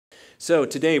So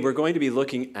today we're going to be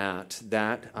looking at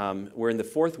that. We're in the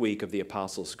fourth week of the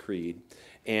Apostles' Creed,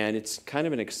 and it's kind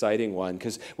of an exciting one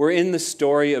because we're in the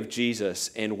story of Jesus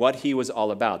and what he was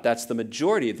all about. That's the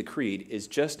majority of the creed is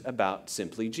just about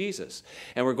simply Jesus,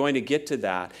 and we're going to get to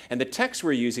that. And the text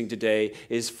we're using today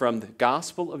is from the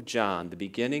Gospel of John, the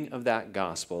beginning of that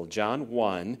Gospel, John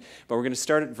 1, but we're going to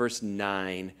start at verse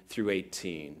 9 through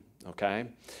 18, okay?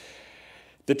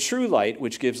 The true light,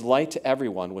 which gives light to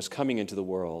everyone, was coming into the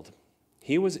world.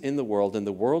 He was in the world, and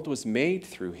the world was made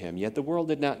through him, yet the world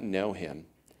did not know him.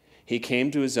 He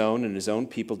came to his own, and his own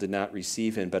people did not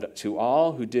receive him. But to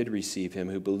all who did receive him,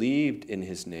 who believed in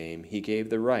his name, he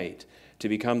gave the right to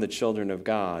become the children of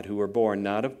God, who were born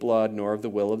not of blood, nor of the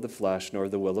will of the flesh, nor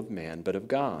of the will of man, but of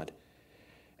God.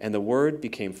 And the Word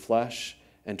became flesh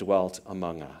and dwelt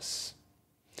among us.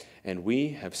 And we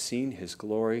have seen his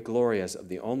glory, glory as of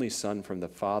the only Son from the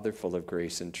Father, full of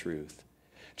grace and truth.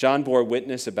 John bore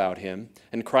witness about him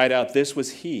and cried out, "This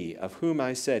was he, of whom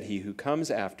I said, he who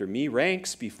comes after me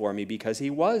ranks before me because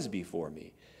he was before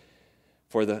me.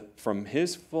 From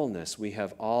his fullness we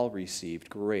have all received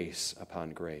grace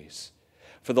upon grace.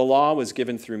 For the law was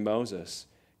given through Moses.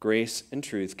 Grace and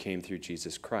truth came through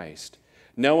Jesus Christ.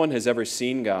 No one has ever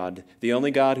seen God, the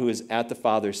only God who is at the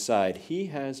Father's side. He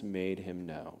has made him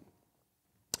known."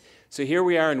 So here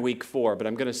we are in week 4, but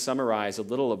I'm going to summarize a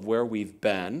little of where we've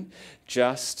been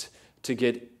just to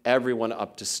get everyone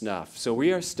up to snuff. So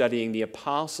we are studying the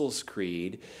Apostles'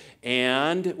 Creed,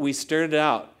 and we started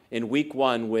out in week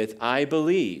 1 with I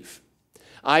believe.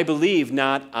 I believe,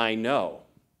 not I know.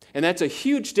 And that's a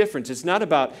huge difference. It's not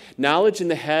about knowledge in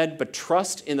the head, but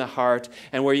trust in the heart,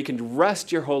 and where you can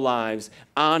rest your whole lives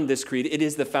on this creed. It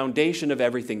is the foundation of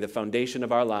everything, the foundation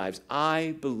of our lives.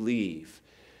 I believe.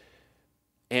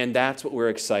 And that's what we're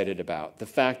excited about, the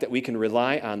fact that we can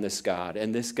rely on this God,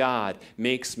 and this God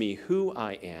makes me who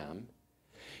I am.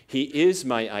 He is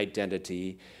my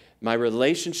identity. My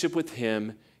relationship with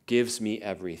him gives me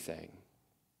everything.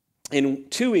 And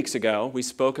 2 weeks ago, we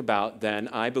spoke about then,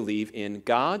 I believe in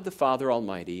God the Father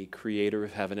Almighty, creator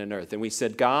of heaven and earth. And we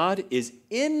said God is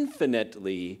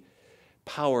infinitely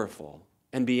powerful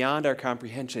and beyond our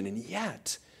comprehension. And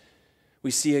yet,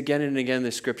 we see again and again in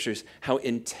the scriptures how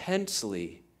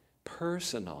intensely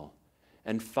personal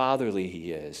and fatherly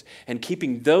he is. And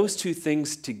keeping those two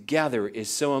things together is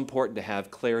so important to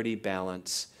have clarity,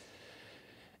 balance,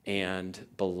 and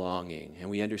belonging. And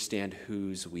we understand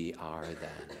whose we are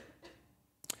then.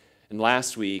 And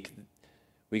last week,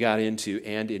 we got into,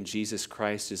 and in Jesus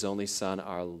Christ, his only Son,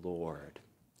 our Lord.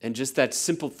 And just that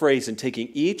simple phrase and taking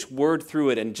each word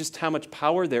through it and just how much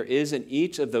power there is in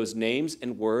each of those names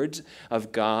and words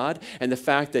of God, and the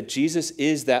fact that Jesus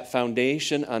is that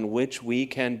foundation on which we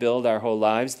can build our whole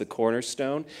lives, the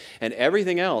cornerstone, and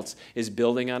everything else is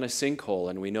building on a sinkhole,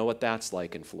 and we know what that's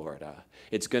like in Florida.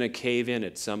 It's going to cave in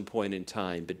at some point in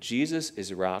time, but Jesus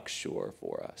is rock sure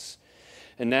for us.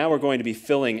 And now we're going to be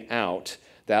filling out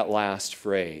that last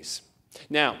phrase.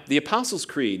 Now, the Apostles'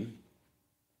 Creed,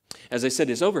 as I said,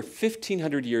 is over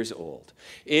 1,500 years old.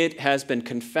 It has been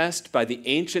confessed by the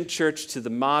ancient church to the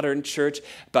modern church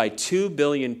by 2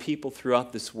 billion people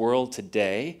throughout this world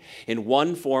today. In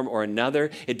one form or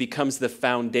another, it becomes the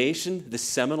foundation, the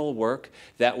seminal work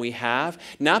that we have.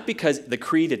 Not because the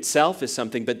creed itself is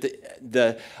something,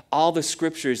 but all the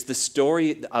scriptures, the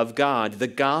story of God, the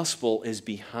gospel is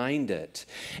behind it.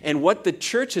 And what the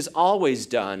church has always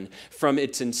done from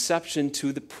its inception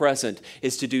to the present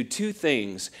is to do 2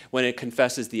 things when it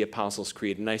confesses the Apostles'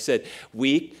 Creed. And I said,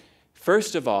 we,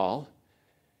 first of all,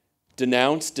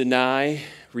 denounce, deny,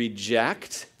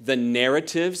 reject the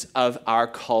narratives of our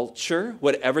culture,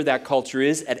 whatever that culture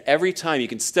is, at every time. You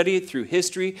can study it through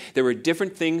history. There were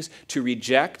different things to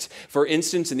reject. For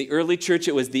instance, in the early church,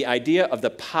 it was the idea of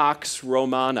the Pax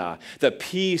Romana, the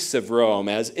peace of Rome,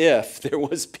 as if there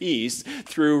was peace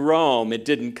through Rome. It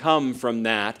didn't come from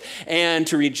that. And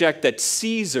to reject that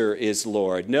Caesar is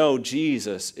Lord. No,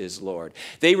 Jesus is Lord.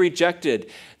 They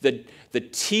rejected the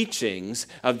teachings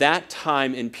of that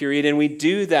time and period, and we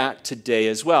do that today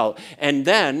as well. And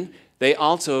then they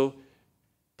also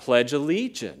pledge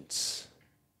allegiance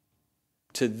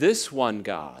to this one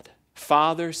God,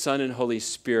 Father, Son, and Holy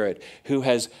Spirit, who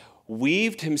has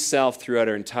weaved himself throughout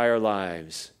our entire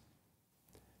lives,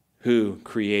 who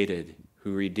created,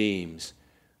 who redeems,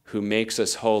 who makes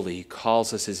us holy,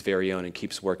 calls us his very own, and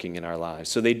keeps working in our lives.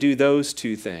 So they do those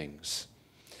 2 things.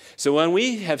 So when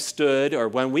we have stood, or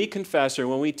when we confess, or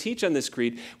when we teach on this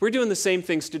creed, we're doing the same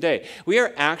things today. We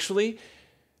are actually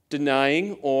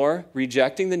denying or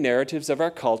rejecting the narratives of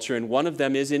our culture, and one of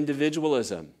them is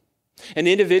individualism. And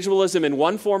individualism in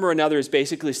one form or another is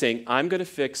basically saying, I'm going to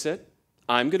fix it.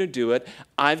 I'm going to do it.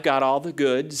 I've got all the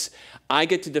goods. I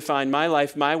get to define my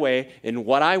life my way, and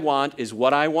what I want is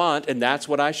what I want, and that's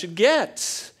what I should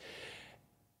get.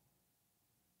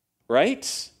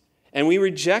 Right? And we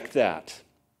reject that.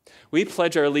 We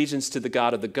pledge our allegiance to the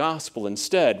God of the gospel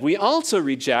instead. We also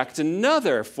reject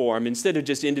another form, instead of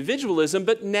just individualism,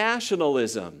 but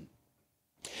nationalism.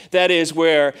 That is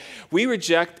where we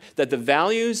reject that the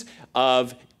values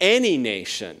of any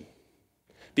nation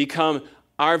become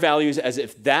our values as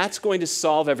if that's going to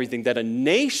solve everything, that a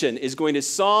nation is going to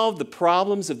solve the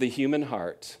problems of the human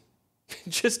heart. It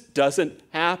just doesn't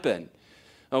happen,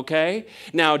 okay?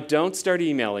 Now, don't start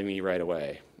emailing me right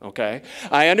away, okay?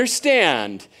 I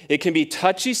understand it can be a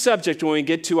touchy subject when we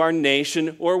get to our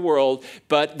nation or world,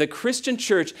 but the Christian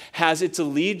church has its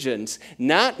allegiance,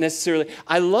 not necessarily,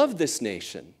 I love this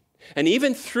nation. And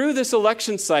even through this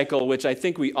election cycle, which I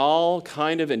think we all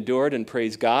kind of endured, and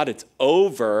praise God, it's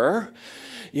over,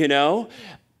 we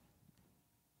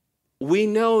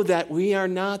know that we are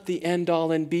not the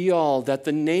end-all and be-all, that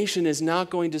the nation is not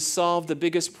going to solve the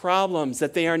biggest problems,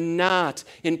 that they are not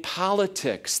in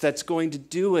politics that's going to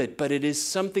do it, but it is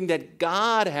something that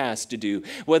God has to do.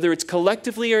 Whether it's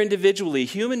collectively or individually,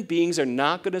 human beings are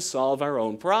not going to solve our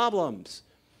own problems.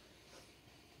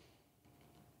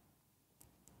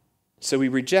 So we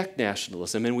reject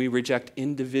nationalism and we reject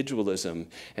individualism.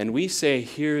 And we say,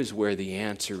 here's where the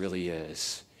answer really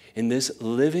is. In this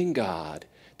living God,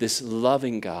 this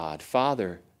loving God,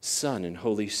 Father, Son, and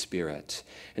Holy Spirit.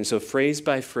 And so phrase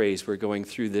by phrase, we're going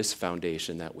through this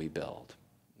foundation that we build.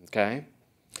 Okay?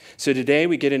 So today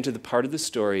we get into the part of the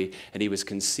story, and he was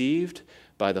conceived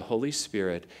by the Holy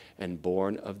Spirit and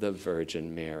born of the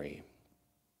Virgin Mary.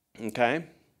 Okay?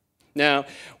 Now,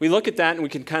 we look at that and we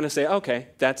can kind of say, okay,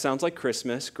 that sounds like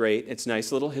Christmas. Great. It's a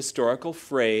nice little historical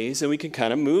phrase. And we can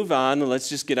kind of move on and let's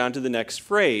just get on to the next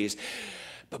phrase.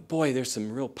 But boy, there's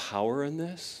some real power in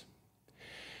this.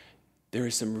 There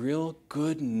is some real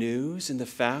good news in the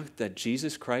fact that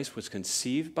Jesus Christ was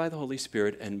conceived by the Holy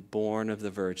Spirit and born of the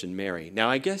Virgin Mary. Now,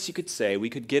 I guess you could say we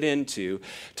could get into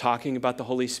talking about the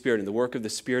Holy Spirit and the work of the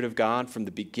Spirit of God from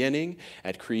the beginning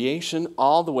at creation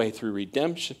all the way through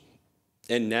redemption.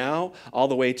 And now, all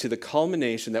the way to the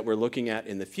culmination that we're looking at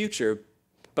in the future.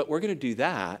 But we're going to do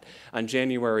that on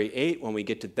January 8th when we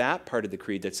get to that part of the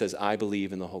creed that says, I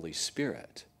believe in the Holy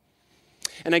Spirit.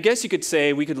 And I guess you could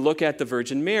say we could look at the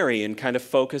Virgin Mary and kind of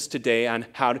focus today on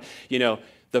how, the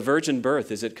virgin birth,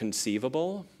 is it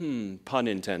conceivable? Pun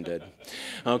intended.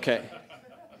 Okay.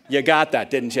 You got that,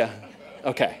 didn't you?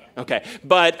 Okay.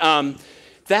 But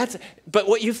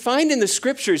what you find in the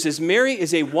scriptures is Mary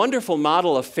is a wonderful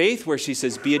model of faith where she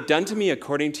says, be it done to me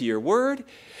according to your word.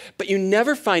 But you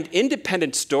never find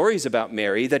independent stories about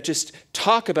Mary that just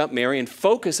talk about Mary and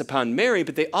focus upon Mary,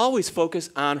 but they always focus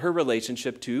on her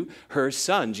relationship to her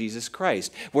son, Jesus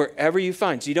Christ, wherever you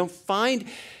find. So you don't find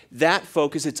that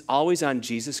focus. It's always on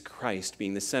Jesus Christ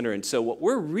being the center. And so what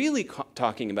we're really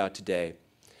talking about today,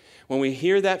 when we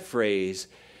hear that phrase,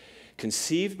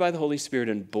 conceived by the Holy Spirit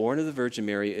and born of the Virgin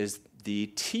Mary, is the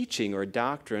teaching or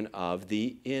doctrine of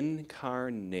the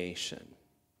incarnation.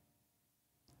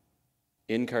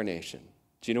 Incarnation.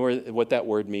 Do you know what that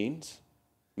word means?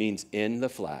 It means in the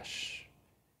flesh.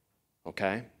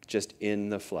 Okay? Just in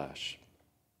the flesh.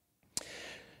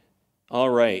 All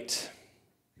right.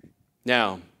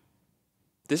 Now,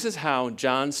 this is how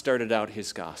John started out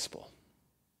his gospel.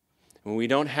 And we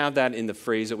don't have that in the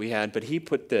phrase that we had, but he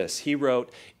put this. He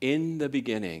wrote, in the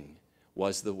beginning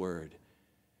was the Word,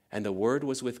 and the Word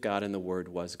was with God, and the Word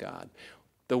was God.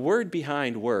 The word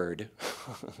behind word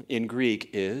in Greek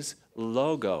is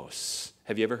logos.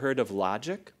 Have you ever heard of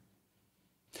logic?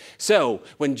 So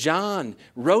when John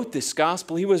wrote this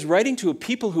gospel, he was writing to a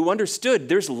people who understood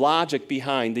there's logic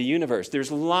behind the universe. There's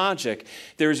logic.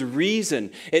 There's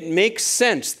reason. It makes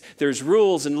sense. There's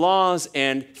rules and laws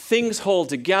and things hold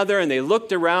together, and they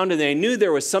looked around and they knew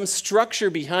there was some structure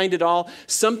behind it all,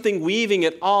 something weaving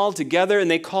it all together, and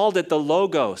they called it the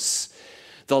logos,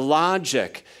 the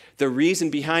logic, the reason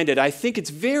behind it. I think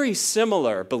it's very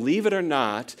similar, believe it or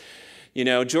not.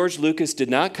 George Lucas did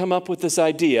not come up with this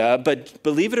idea, but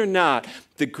believe it or not,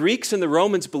 the Greeks and the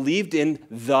Romans believed in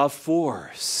the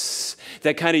force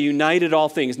that kind of united all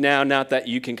things. Now, not that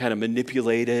you can kind of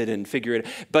manipulate it and figure it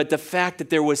out, but the fact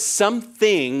that there was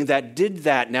something that did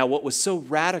that. Now, what was so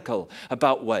radical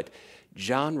about what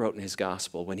John wrote in his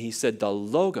gospel when he said the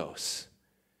Logos,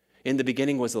 in the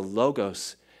beginning was the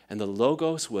Logos, and the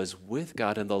Logos was with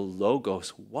God, and the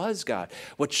Logos was God.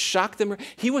 What shocked them,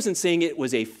 he wasn't saying it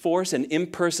was a force, an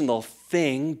impersonal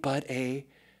thing, but a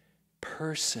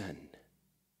person.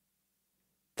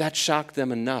 That shocked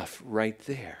them enough right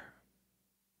there.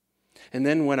 And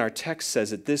then when our text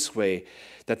says it this way,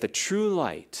 that the true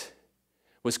light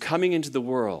was coming into the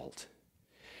world,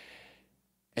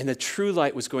 and the true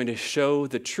light was going to show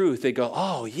the truth, they go,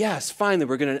 oh yes, finally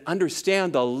we're going to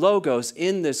understand the Logos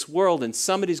in this world, and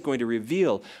somebody's going to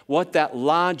reveal what that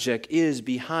logic is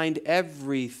behind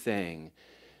everything.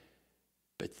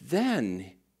 But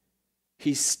then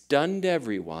he stunned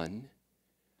everyone,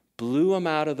 blew them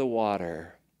out of the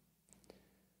water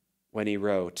when he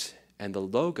wrote, and the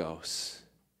Logos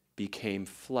became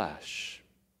flesh.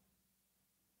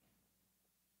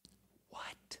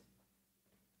 What?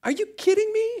 Are you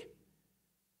kidding me?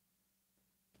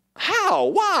 How?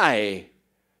 Why?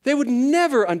 They would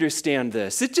never understand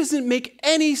this. It doesn't make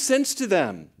any sense to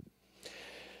them.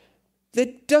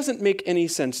 That doesn't make any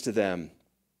sense to them.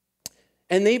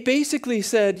 And they basically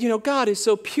said, God is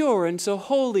so pure and so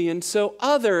holy and so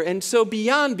other and so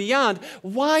beyond.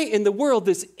 Why in the world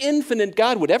this infinite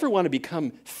God would ever want to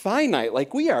become finite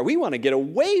like we are? We want to get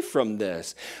away from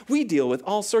this. We deal with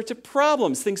all sorts of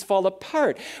problems. Things fall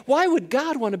apart. Why would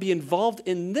God want to be involved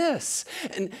in this?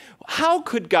 And how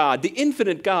could God, the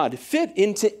infinite God, fit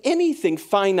into anything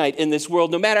finite in this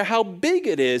world? No matter how big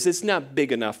it is, it's not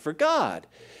big enough for God.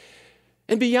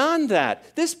 And beyond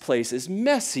that, this place is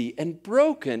messy and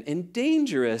broken and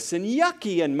dangerous and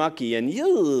yucky and mucky and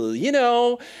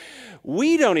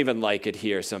we don't even like it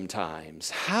here sometimes.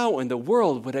 How in the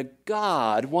world would a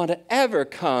God want to ever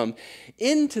come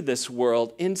into this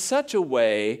world in such a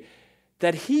way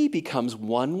that he becomes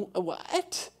one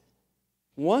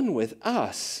with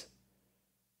us?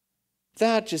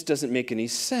 That just doesn't make any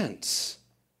sense.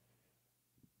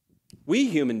 We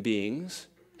human beings,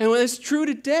 and it's true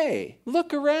today.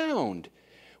 Look around.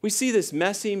 We see this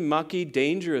messy, mucky,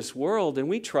 dangerous world, and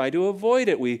we try to avoid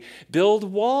it. We build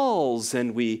walls,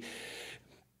 and we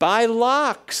buy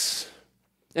locks,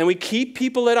 and we keep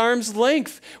people at arm's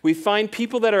length. We find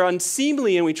people that are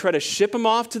unseemly, and we try to ship them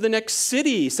off to the next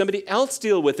city. Somebody else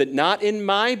deal with it. Not in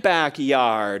my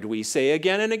backyard, we say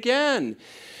again and again.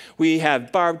 We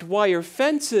have barbed wire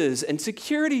fences and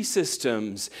security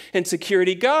systems and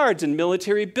security guards and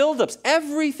military buildups.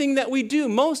 Everything that we do,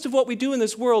 most of what we do in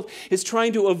this world is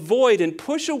trying to avoid and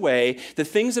push away the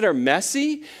things that are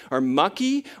messy or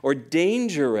mucky or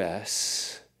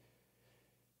dangerous.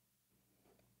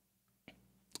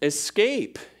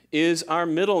 Escape is our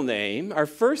middle name. Our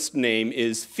first name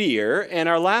is fear, and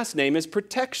our last name is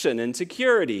protection and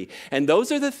security. And those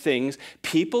are the things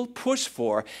people push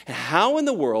for. And how in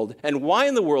the world and why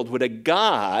in the world would a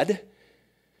God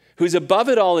who's above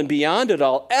it all and beyond it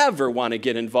all ever want to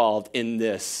get involved in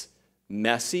this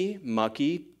messy,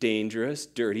 mucky, dangerous,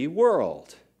 dirty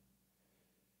world?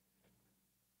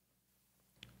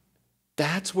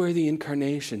 That's where the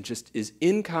incarnation just is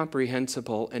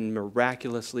incomprehensible and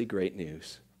miraculously great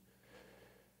news.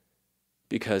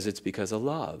 Because it's because of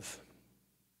love.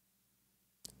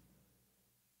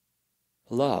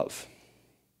 Love.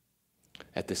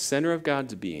 At the center of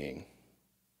God's being,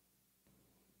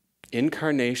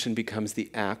 incarnation becomes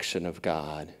the action of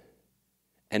God.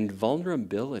 And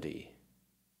vulnerability,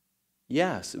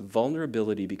 yes,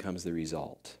 vulnerability becomes the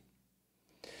result.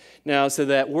 Now, so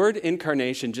that word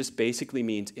incarnation just basically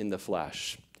means in the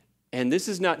flesh. And this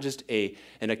is not just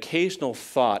an occasional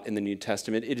thought in the New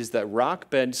Testament. It is that rock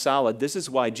bed solid. This is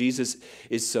why Jesus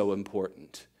is so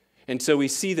important. And so we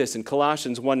see this in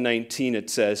Colossians 1:19. It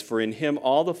says, "For in him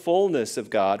all the fullness of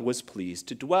God was pleased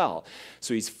to dwell."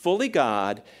 So he's fully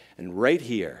God and right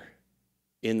here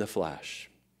in the flesh.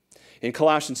 In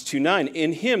Colossians 2:9,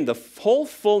 in him the whole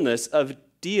fullness of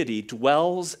deity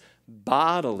dwells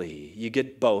bodily. You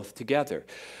get both together.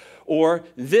 Or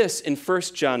this in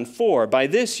 1 John 4, "By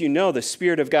this you know the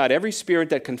Spirit of God. Every spirit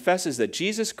that confesses that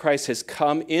Jesus Christ has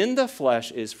come in the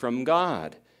flesh is from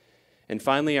God." And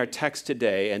finally, our text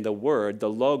today, "And the Word, the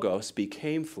Logos,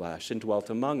 became flesh and dwelt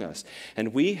among us.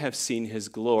 And we have seen his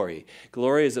glory.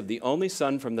 Glory is of the only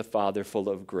Son from the Father, full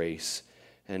of grace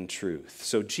and truth."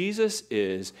 So Jesus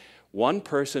is one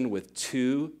person with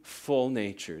two full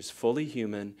natures, fully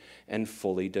human and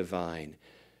fully divine.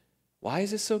 Why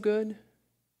is this so good?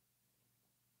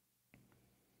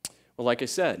 Well, like I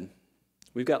said,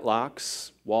 we've got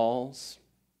locks, walls,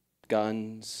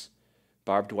 guns,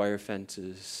 barbed wire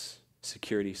fences,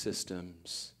 security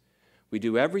systems. We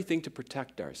do everything to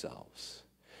protect ourselves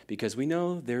because we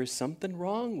know there is something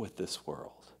wrong with this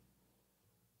world.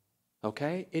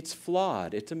 Okay? It's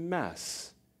flawed. It's a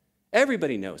mess.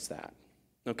 Everybody knows that.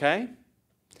 Okay?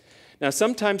 Now,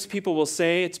 sometimes people will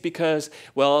say it's because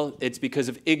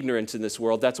of ignorance in this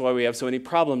world. That's why we have so many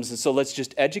problems. And so let's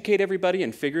just educate everybody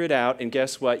and figure it out. And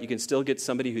guess what? You can still get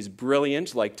somebody who's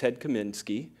brilliant, like Ted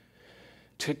Kaczynski,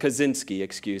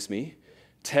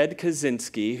 Ted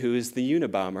Kaczynski, who is the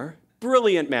Unabomber,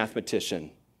 brilliant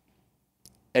mathematician.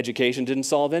 Education didn't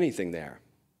solve anything there.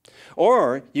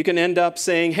 Or you can end up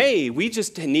saying, hey, we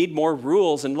just need more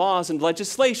rules and laws and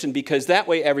legislation because that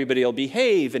way everybody will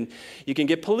behave, and you can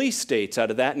get police states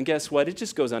out of that, and guess what? It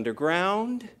just goes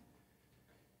underground.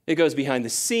 It goes behind the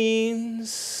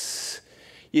scenes.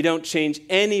 You don't change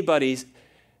anybody's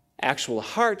actual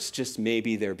hearts, just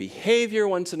maybe their behavior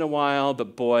once in a while,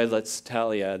 but boy, let's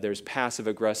tell you, there's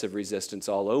passive-aggressive resistance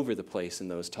all over the place in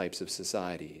those types of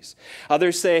societies.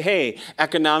 Others say, hey,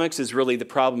 economics is really the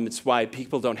problem. It's why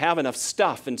people don't have enough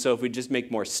stuff, and so if we just make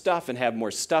more stuff and have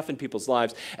more stuff in people's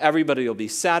lives, everybody will be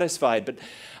satisfied. But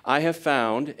I have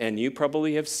found, and you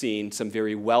probably have seen, some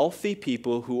very wealthy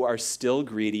people who are still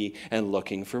greedy and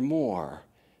looking for more,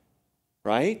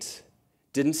 right?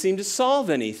 Didn't seem to solve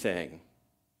anything.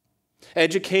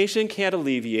 Education can't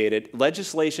alleviate it.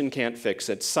 Legislation can't fix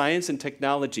it. Science and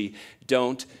technology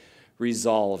don't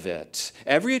resolve it.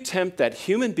 Every attempt that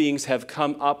human beings have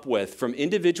come up with, from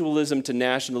individualism to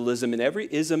nationalism and every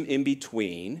ism in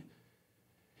between,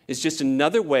 is just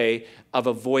another way of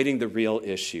avoiding the real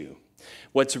issue.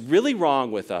 What's really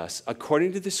wrong with us,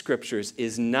 according to the scriptures,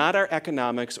 is not our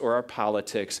economics or our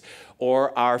politics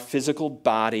or our physical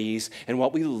bodies and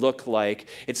what we look like.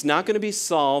 It's not going to be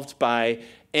solved by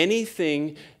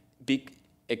anything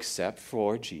except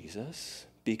for Jesus,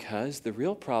 because the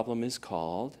real problem is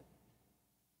called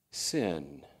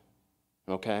sin.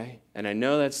 Okay? And I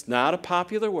know that's not a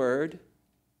popular word,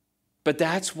 but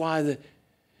that's why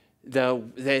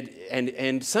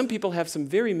and some people have some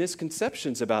very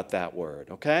misconceptions about that word,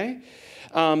 okay?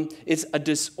 It's a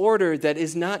disorder that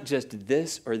is not just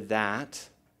this or that,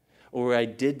 or I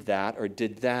did that or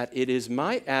did that. It is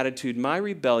my attitude, my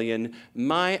rebellion,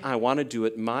 I want to do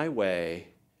it my way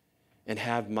and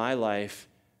have my life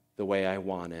the way I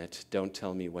want it. Don't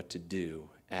tell me what to do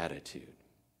attitude.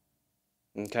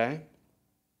 Okay?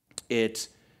 It's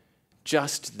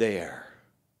just there.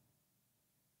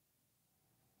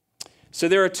 So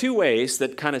there are two ways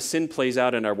that kind of sin plays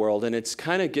out in our world, and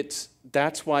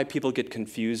that's why people get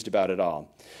confused about it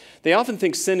all. They often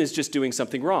think sin is just doing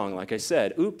something wrong. Like I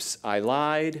said, oops, I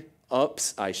lied.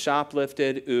 Oops, I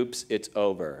shoplifted. Oops, it's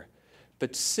over.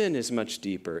 But sin is much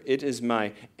deeper. It is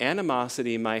my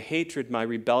animosity, my hatred, my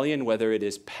rebellion, whether it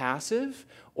is passive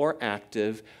or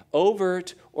active,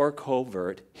 overt or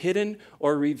covert, hidden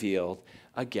or revealed,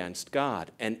 against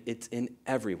God. And it's in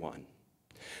everyone.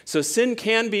 So sin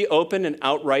can be open and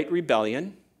outright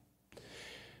rebellion.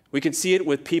 We can see it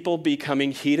with people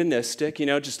becoming hedonistic,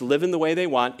 just living the way they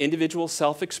want, individual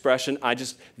self-expression.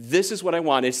 This is what I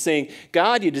want. It's saying,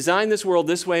 God, you designed this world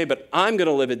this way, but I'm going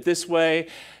to live it this way.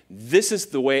 This is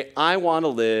the way I want to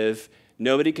live.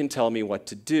 Nobody can tell me what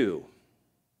to do.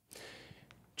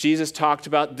 Jesus talked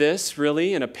about this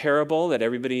really in a parable that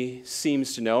everybody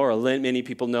seems to know, or many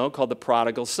people know, called the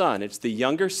prodigal son. It's the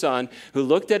younger son who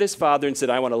looked at his father and said,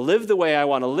 I want to live the way I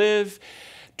want to live.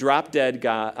 Drop dead,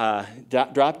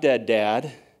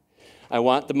 Dad. I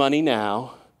want the money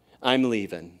now. I'm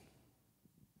leaving.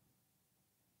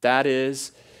 That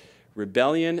is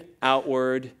rebellion,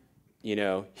 outward,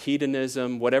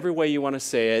 hedonism, whatever way you want to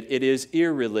say it. It is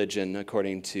irreligion,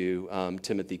 according to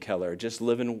Timothy Keller. Just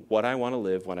living what I want to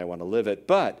live when I want to live it.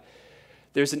 But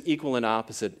there's an equal and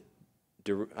opposite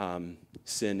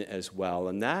sin as well,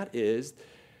 and that is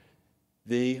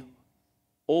the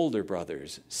older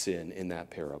brother's sin in that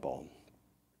parable.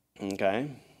 Okay?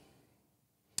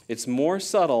 It's more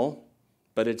subtle,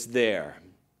 but it's there.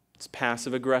 It's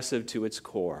passive-aggressive to its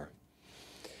core.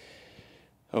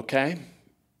 Okay?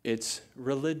 It's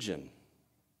religion.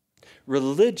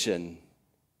 Religion,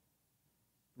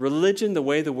 the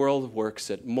way the world works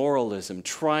it, moralism,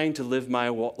 trying to live my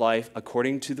life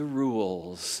according to the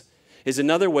rules, is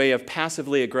another way of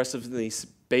passively, aggressively,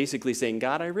 basically saying,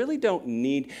 God, I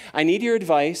need your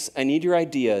advice, I need your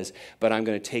ideas, but I'm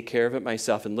going to take care of it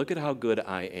myself, and look at how good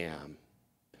I am.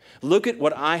 Look at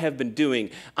what I have been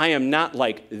doing. I am not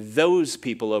like those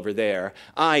people over there.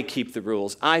 I keep the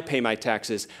rules. I pay my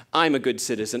taxes. I'm a good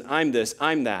citizen. I'm this,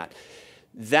 I'm that.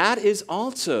 That is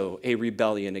also a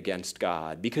rebellion against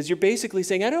God, because you're basically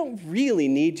saying, I don't really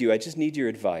need you. I just need your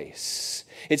advice.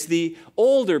 It's the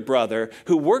older brother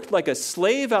who worked like a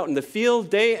slave out in the field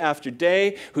day after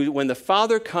day, who, when the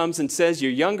father comes and says,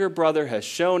 your younger brother has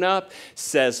shown up,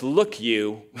 says, look,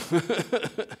 you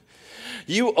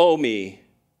owe me.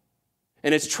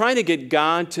 And it's trying to get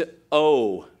God to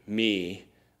owe me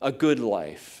a good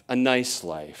life, a nice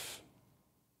life.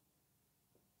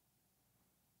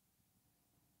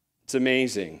 It's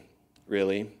amazing,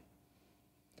 really,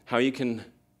 how you can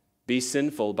be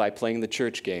sinful by playing the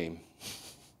church game.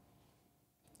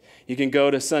 You can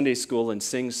go to Sunday school and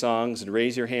sing songs and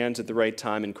raise your hands at the right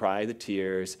time and cry the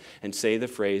tears and say the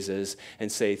phrases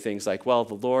and say things like, well,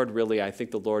 I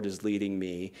think the Lord is leading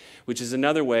me, which is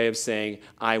another way of saying,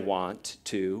 I want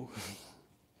to.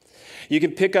 You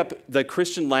can pick up the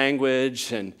Christian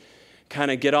language and kind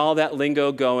of get all that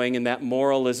lingo going and that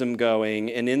moralism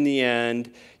going, and in the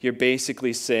end, you're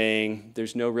basically saying,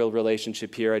 there's no real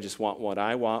relationship here, I just want what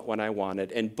I want when I want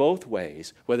it. And both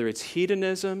ways, whether it's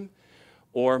hedonism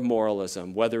or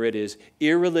moralism, whether it is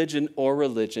irreligion or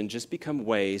religion, just become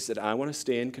ways that I want to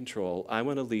stay in control, I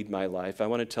want to lead my life, I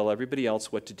want to tell everybody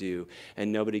else what to do,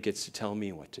 and nobody gets to tell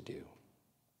me what to do.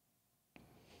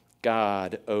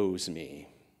 God owes me.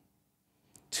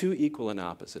 Two equal and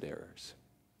opposite errors.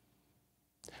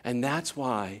 And that's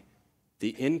why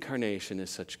the incarnation is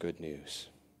such good news.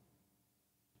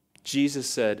 John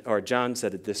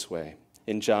said it this way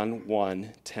in John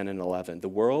 1:10 and 11. The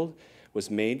world was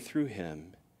made through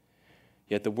him,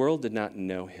 yet the world did not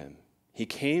know him. He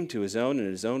came to his own, and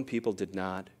his own people did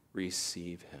not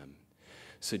receive him.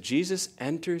 So Jesus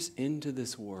enters into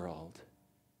this world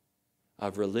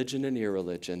of religion and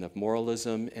irreligion, of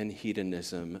moralism and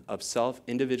hedonism, of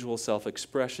individual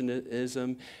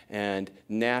self-expressionism and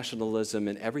nationalism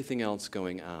and everything else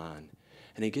going on.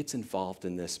 And he gets involved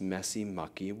in this messy,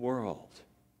 mucky world.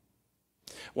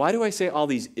 Why do I say all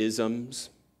these isms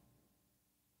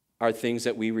are things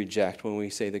that we reject when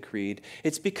we say the creed?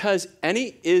 It's because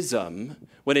any ism,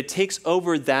 when it takes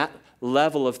over that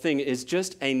level of thing, is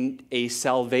just a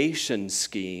salvation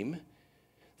scheme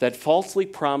that falsely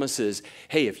promises,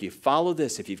 hey, if you follow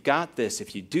this, if you've got this,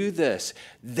 if you do this,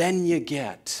 then you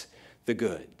get the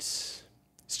goods.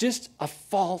 It's just a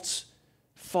false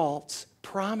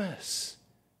promise.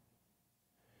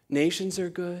 Nations are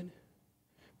good.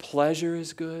 Pleasure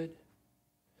is good.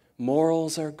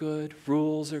 Morals are good.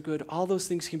 Rules are good. All those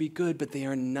things can be good, but they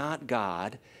are not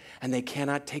God, and they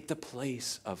cannot take the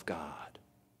place of God.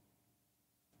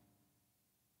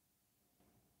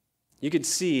 You can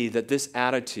see that this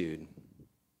attitude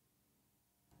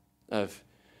of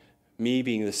me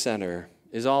being the center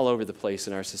is all over the place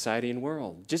in our society and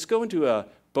world. Just go into a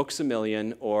Books A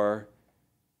Million or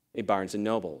a Barnes &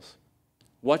 Noble's.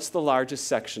 What's the largest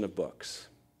section of books?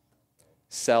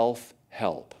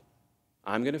 Self-help.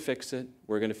 I'm going to fix it.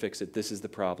 We're going to fix it. This is the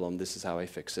problem. This is how I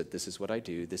fix it. This is what I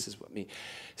do. This is what me.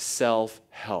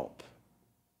 Self-help.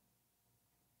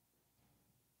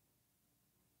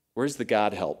 Where's the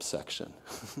God help section?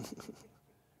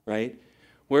 Right?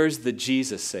 Where's the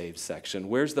Jesus saves section?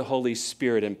 Where's the Holy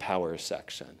Spirit empower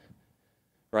section?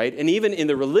 Right? And even in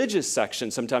the religious section,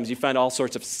 sometimes you find all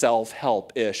sorts of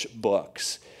self-help-ish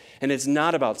books. And it's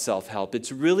not about self-help.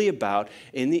 It's really about,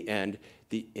 in the end,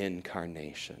 the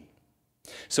incarnation.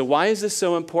 So why is this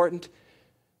so important?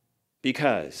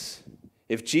 Because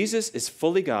if Jesus is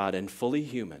fully God and fully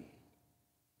human,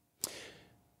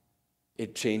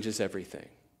 it changes everything.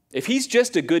 If he's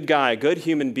just a good guy, a good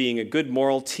human being, a good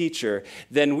moral teacher,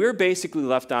 then we're basically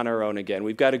left on our own again.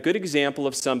 We've got a good example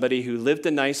of somebody who lived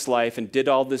a nice life and did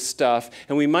all this stuff,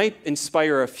 and we might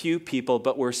inspire a few people,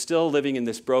 but we're still living in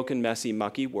this broken, messy,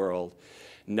 mucky world.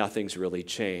 Nothing's really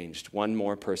changed. One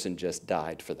more person just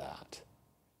died for that.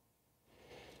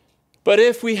 But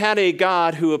if we had a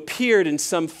God who appeared in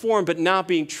some form but not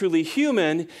being truly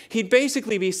human, he'd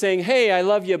basically be saying, hey, I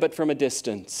love you, but from a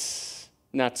distance.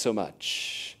 Not so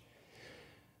much.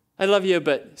 I love you,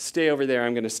 but stay over there.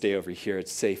 I'm going to stay over here.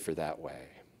 It's safer that way.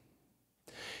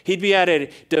 He'd be at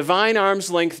a divine arm's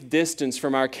length distance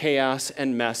from our chaos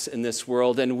and mess in this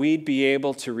world, and we'd be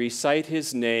able to recite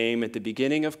his name at the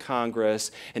beginning of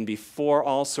Congress and before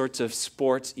all sorts of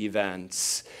sports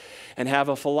events and have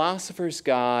a philosopher's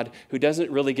God who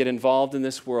doesn't really get involved in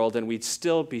this world, and we'd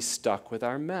still be stuck with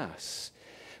our mess.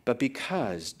 But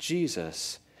because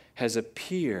Jesus has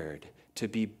appeared to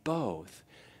be both,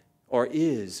 or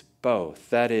is both,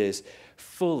 that is,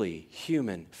 fully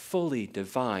human, fully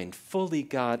divine, fully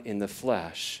God in the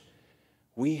flesh,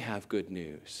 we have good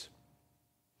news.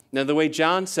 Now, the way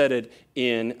John said it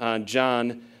in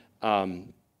John's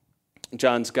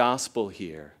gospel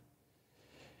here,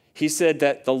 he said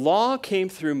that the law came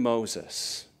through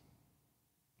Moses.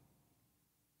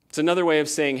 It's another way of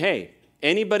saying, hey,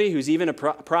 anybody who's even a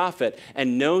prophet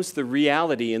and knows the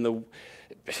reality and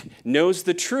knows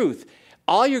the truth,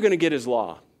 all you're going to get is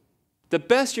law. The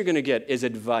best you're going to get is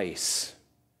advice.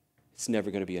 It's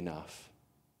never going to be enough,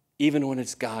 even when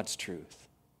it's God's truth.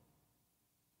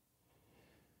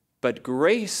 But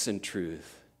grace and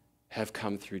truth have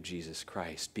come through Jesus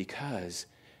Christ because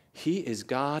he is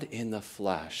God in the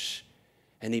flesh,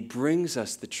 and he brings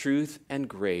us the truth and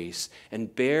grace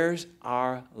and bears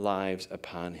our lives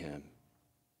upon him.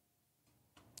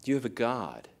 You have a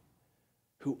God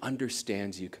who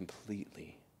understands you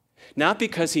completely. Not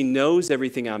because he knows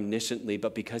everything omnisciently,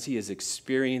 but because he has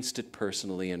experienced it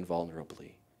personally and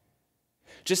vulnerably.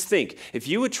 Just think, if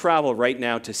you would travel right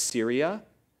now to Syria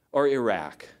or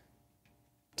Iraq,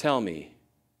 tell me,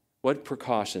 what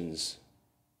precautions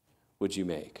would you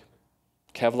make?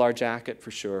 Kevlar jacket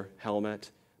for sure,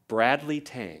 helmet, Bradley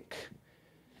tank.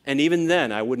 And even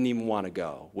then, I wouldn't even want to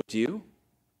go. Would you?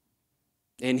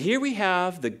 And here we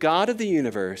have the God of the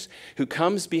universe who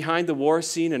comes behind the war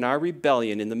scene in our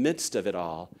rebellion in the midst of it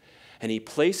all, and he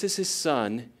places his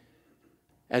son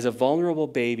as a vulnerable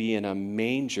baby in a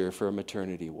manger for a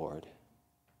maternity ward.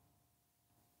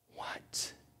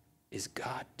 What is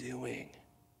God doing?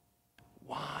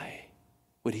 Why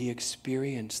would he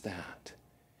experience that?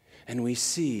 And we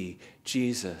see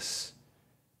Jesus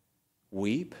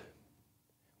weep.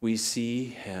 We see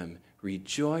him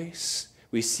rejoice.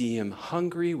 We see him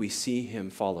hungry. We see him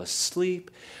fall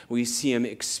asleep. We see him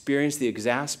experience the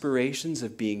exasperations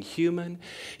of being human.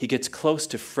 He gets close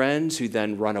to friends who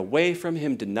then run away from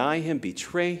him, deny him,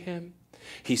 betray him.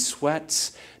 He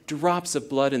sweats drops of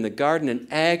blood in the garden and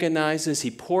agonizes.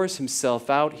 He pours himself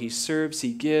out. He serves.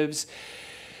 He gives.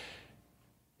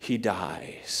 He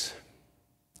dies.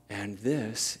 And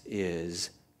this is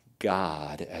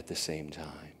God at the same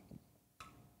time.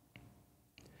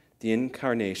 The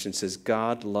incarnation says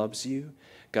God loves you,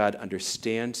 God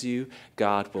understands you,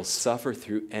 God will suffer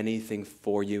through anything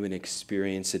for you and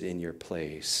experience it in your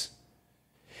place.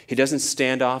 He doesn't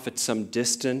stand off at some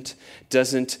distant,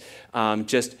 doesn't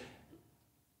just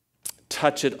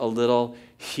touch it a little.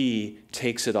 He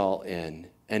takes it all in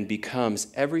and becomes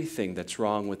everything that's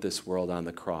wrong with this world on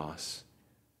the cross.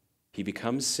 He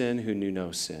becomes sin who knew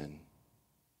no sin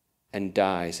and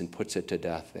dies and puts it to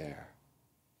death there.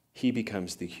 He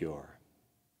becomes the cure.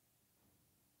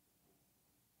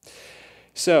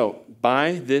 So,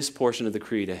 by this portion of the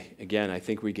creed, again, I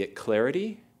think we get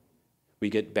clarity, we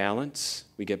get balance,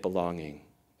 we get belonging.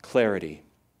 Clarity.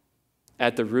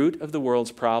 At the root of the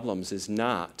world's problems is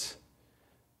not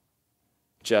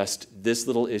just this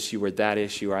little issue or that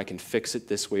issue, or I can fix it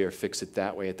this way or fix it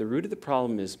that way. At the root of the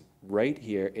problem is right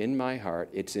here in my heart.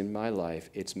 It's in my life.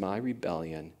 It's my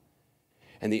rebellion.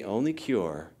 And the only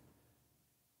cure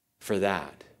for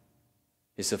that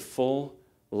is the full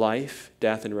life,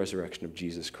 death, and resurrection of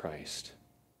Jesus Christ.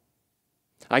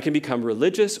 I can become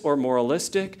religious or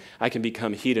moralistic. I can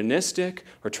become hedonistic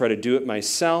or try to do it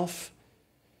myself.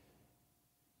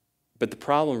 But the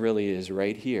problem really is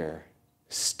right here,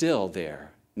 still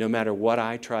there, no matter what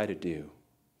I try to do.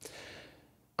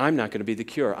 I'm not going to be the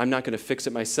cure. I'm not going to fix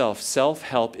it myself.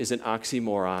 Self-help is an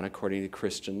oxymoron according to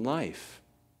Christian life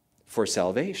for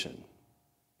salvation.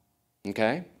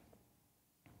 Okay?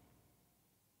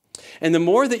 And the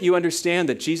more that you understand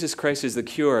that Jesus Christ is the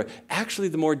cure, actually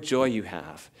the more joy you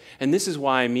have. And this is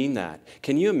why I mean that.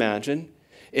 Can you imagine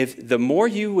if the more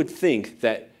you would think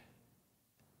that,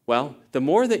 well, the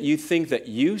more that you think that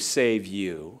you save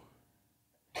you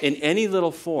in any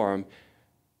little form,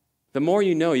 the more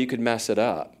you know you could mess it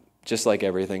up, just like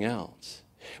everything else.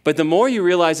 But the more you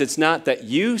realize it's not that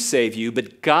you save you,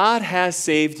 but God has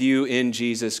saved you in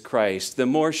Jesus Christ, the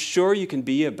more sure you can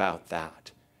be about that.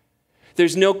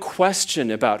 There's no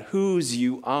question about whose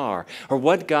you are or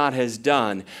what God has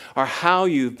done or how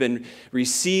you've been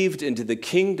received into the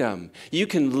kingdom. You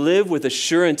can live with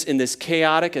assurance in this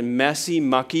chaotic and messy,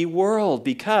 mucky world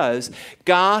because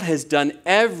God has done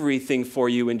everything for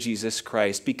you in Jesus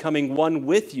Christ, becoming one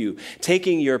with you,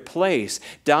 taking your place,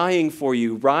 dying for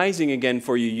you, rising again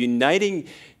for you, uniting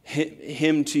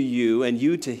him to you and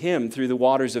you to him through the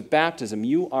waters of baptism.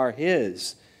 You are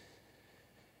his.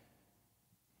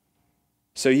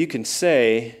 So you can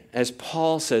say, as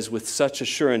Paul says with such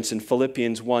assurance in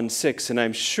Philippians 1:6, and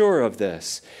I'm sure of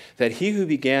this, that he who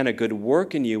began a good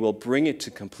work in you will bring it to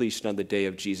completion on the day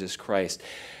of Jesus Christ.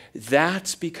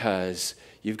 That's because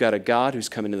you've got a God who's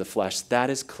come into the flesh. That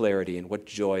is clarity, and what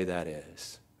joy that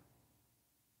is.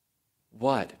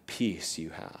 What peace you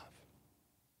have.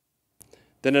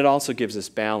 Then it also gives us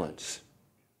balance.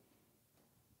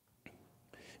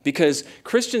 Because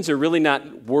Christians are really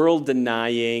not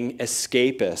world-denying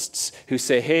escapists who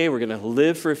say, hey, we're going to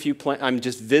live for a few I'm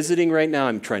just visiting right now.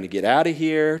 I'm trying to get out of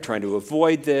here, trying to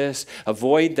avoid this,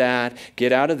 avoid that,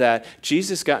 get out of that.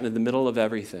 Jesus got into the middle of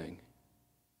everything.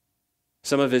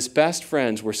 Some of his best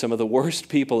friends were some of the worst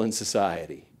people in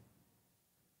society.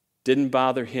 Didn't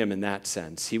bother him in that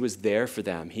sense. He was there for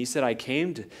them. He said, I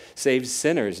came to save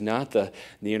sinners, not the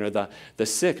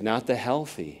sick, not the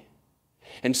healthy.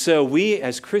 And so we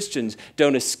as Christians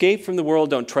don't escape from the world,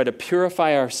 don't try to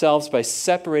purify ourselves by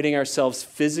separating ourselves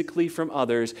physically from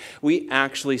others. We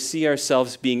actually see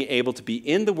ourselves being able to be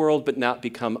in the world but not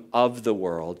become of the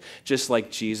world, just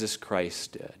like Jesus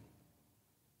Christ did.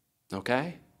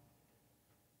 Okay?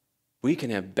 We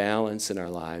can have balance in our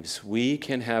lives. We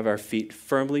can have our feet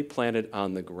firmly planted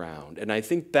on the ground. And I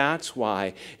think that's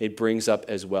why it brings up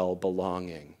as well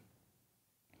belonging.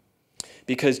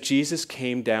 Because Jesus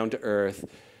came down to earth,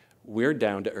 we're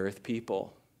down to earth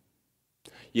people.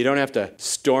 You don't have to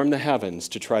storm the heavens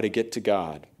to try to get to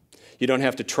God. You don't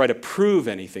have to try to prove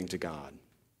anything to God.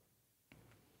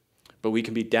 But we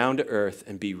can be down to earth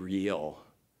and be real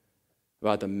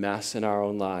about the mess in our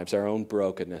own lives, our own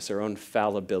brokenness, our own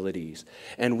fallibilities.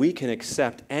 And we can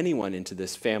accept anyone into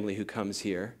this family who comes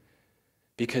here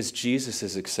because Jesus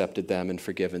has accepted them and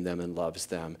forgiven them and loves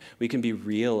them. We can be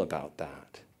real about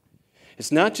that.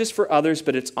 It's not just for others,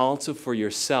 but it's also for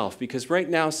yourself. Because right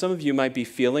now, some of you might be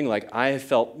feeling like I have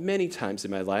felt many times in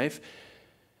my life,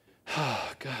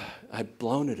 oh, God, I've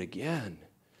blown it again.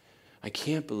 I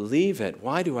can't believe it.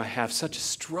 Why do I have such a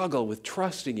struggle with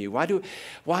trusting you? Why do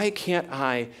I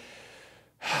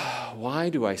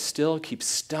still keep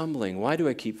stumbling? Why do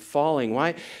I keep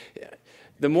falling?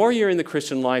 The more you're in the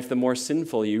Christian life, the more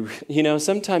sinful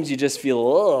sometimes you just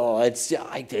feel,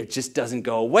 it just doesn't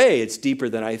go away. It's deeper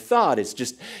than I thought. It's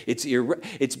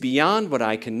beyond what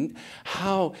I can,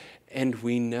 and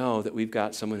we know that we've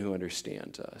got someone who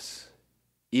understands us,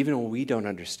 even when we don't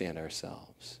understand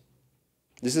ourselves.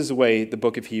 This is the way the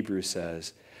book of Hebrews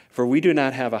says, "For we do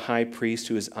not have a high priest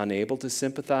who is unable to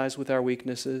sympathize with our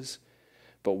weaknesses,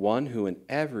 but one who in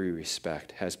every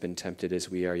respect has been tempted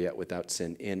as we are, yet without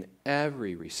sin." In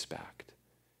every respect.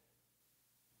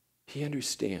 He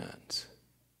understands.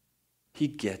 He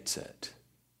gets it.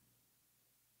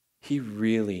 He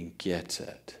really gets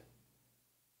it.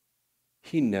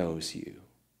 He knows you.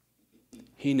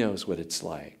 He knows what it's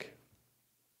like.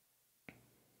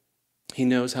 He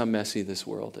knows how messy this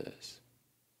world is.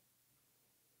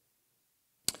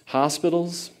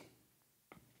 Hospitals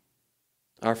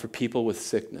are for people with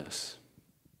sickness.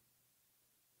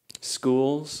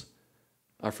 Schools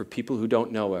are for people who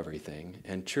don't know everything.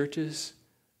 And churches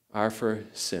are for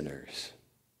sinners.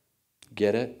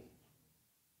 Get it?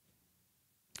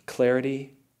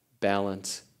 Clarity,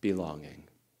 balance, belonging.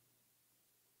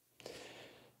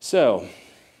 So,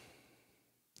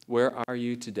 where are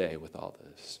you today with all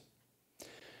this?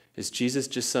 Is Jesus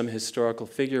just some historical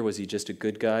figure? Was he just a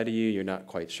good guy to you? You're not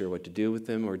quite sure what to do with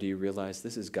him? Or do you realize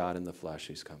this is God in the flesh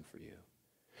who's come for you?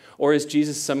 Or is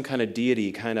Jesus some kind of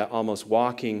deity, kind of almost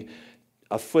walking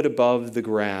a foot above the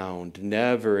ground,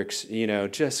 never,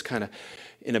 just kind of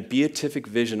in a beatific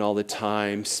vision all the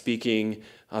time, speaking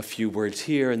a few words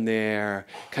here and there,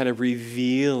 kind of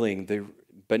revealing,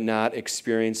 but not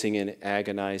experiencing and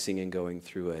agonizing and going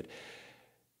through it?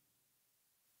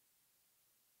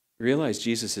 Realize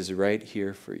Jesus is right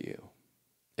here for you.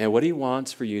 And what he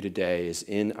wants for you today is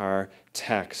in our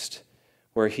text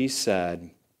where he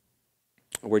said,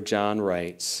 where John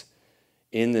writes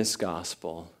in this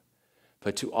gospel,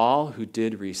 "But to all who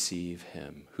did receive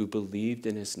him, who believed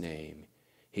in his name,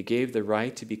 he gave the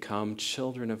right to become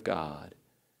children of God,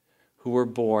 who were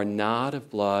born not of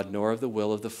blood, nor of the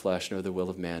will of the flesh, nor the will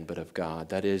of man, but of God."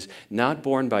 That is, not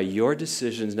born by your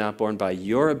decisions, not born by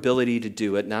your ability to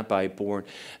do it, not born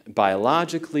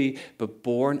biologically, but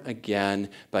born again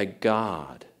by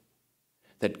God.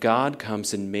 That God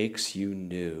comes and makes you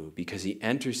new because he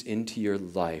enters into your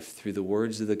life through the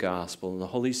words of the gospel, and the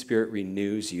Holy Spirit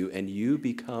renews you, and you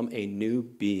become a new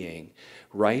being,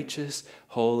 righteous,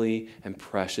 holy, and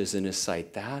precious in his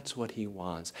sight. That's what he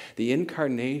wants. The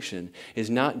incarnation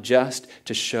is not just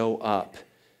to show up,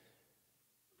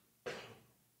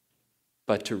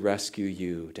 but to rescue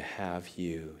you, to have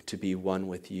you, to be one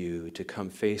with you, to come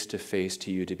face to face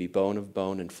to you, to be bone of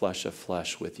bone and flesh of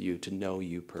flesh with you, to know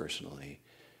you personally.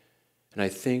 And I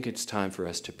think it's time for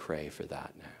us to pray for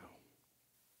that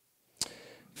now.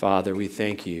 Father, we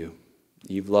thank you.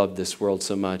 You've loved this world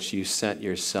so much. You sent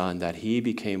your Son, that he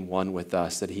became one with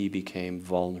us, that he became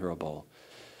vulnerable,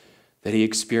 that he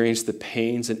experienced the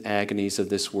pains and agonies of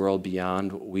this world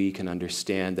beyond what we can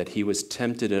understand, that he was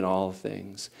tempted in all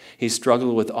things. He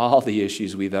struggled with all the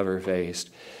issues we've ever faced,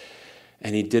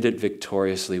 and he did it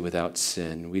victoriously without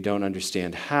sin. We don't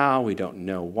understand how, we don't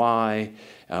know why,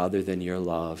 other than your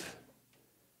love.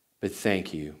 But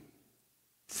thank you.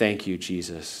 Thank you,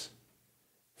 Jesus,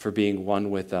 for being one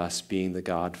with us, being the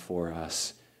God for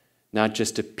us, not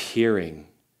just appearing,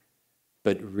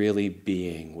 but really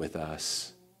being with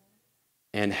us.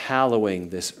 and hallowing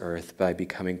this earth by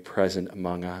becoming present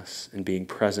among us and being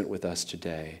present with us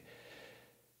today,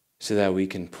 so that we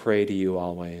can pray to you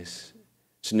always,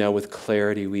 to know with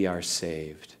clarity we are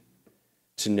saved,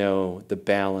 to know the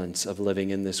balance of living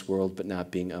in this world but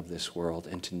not being of this world,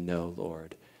 and to know,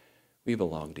 Lord, we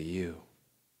belong to you,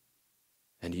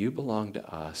 and you belong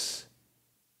to us,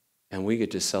 and we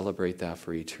get to celebrate that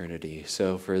for eternity.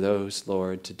 So for those,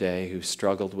 Lord, today who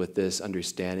struggled with this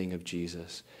understanding of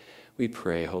Jesus, we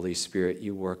pray, Holy Spirit,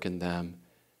 you work in them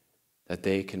that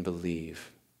they can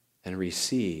believe and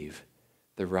receive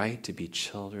the right to be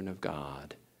children of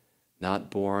God, not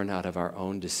born out of our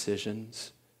own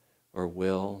decisions or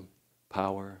will,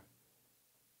 power,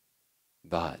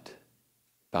 but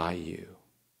by you.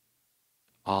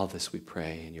 All this we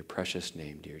pray in your precious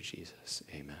name, dear Jesus.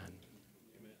 Amen.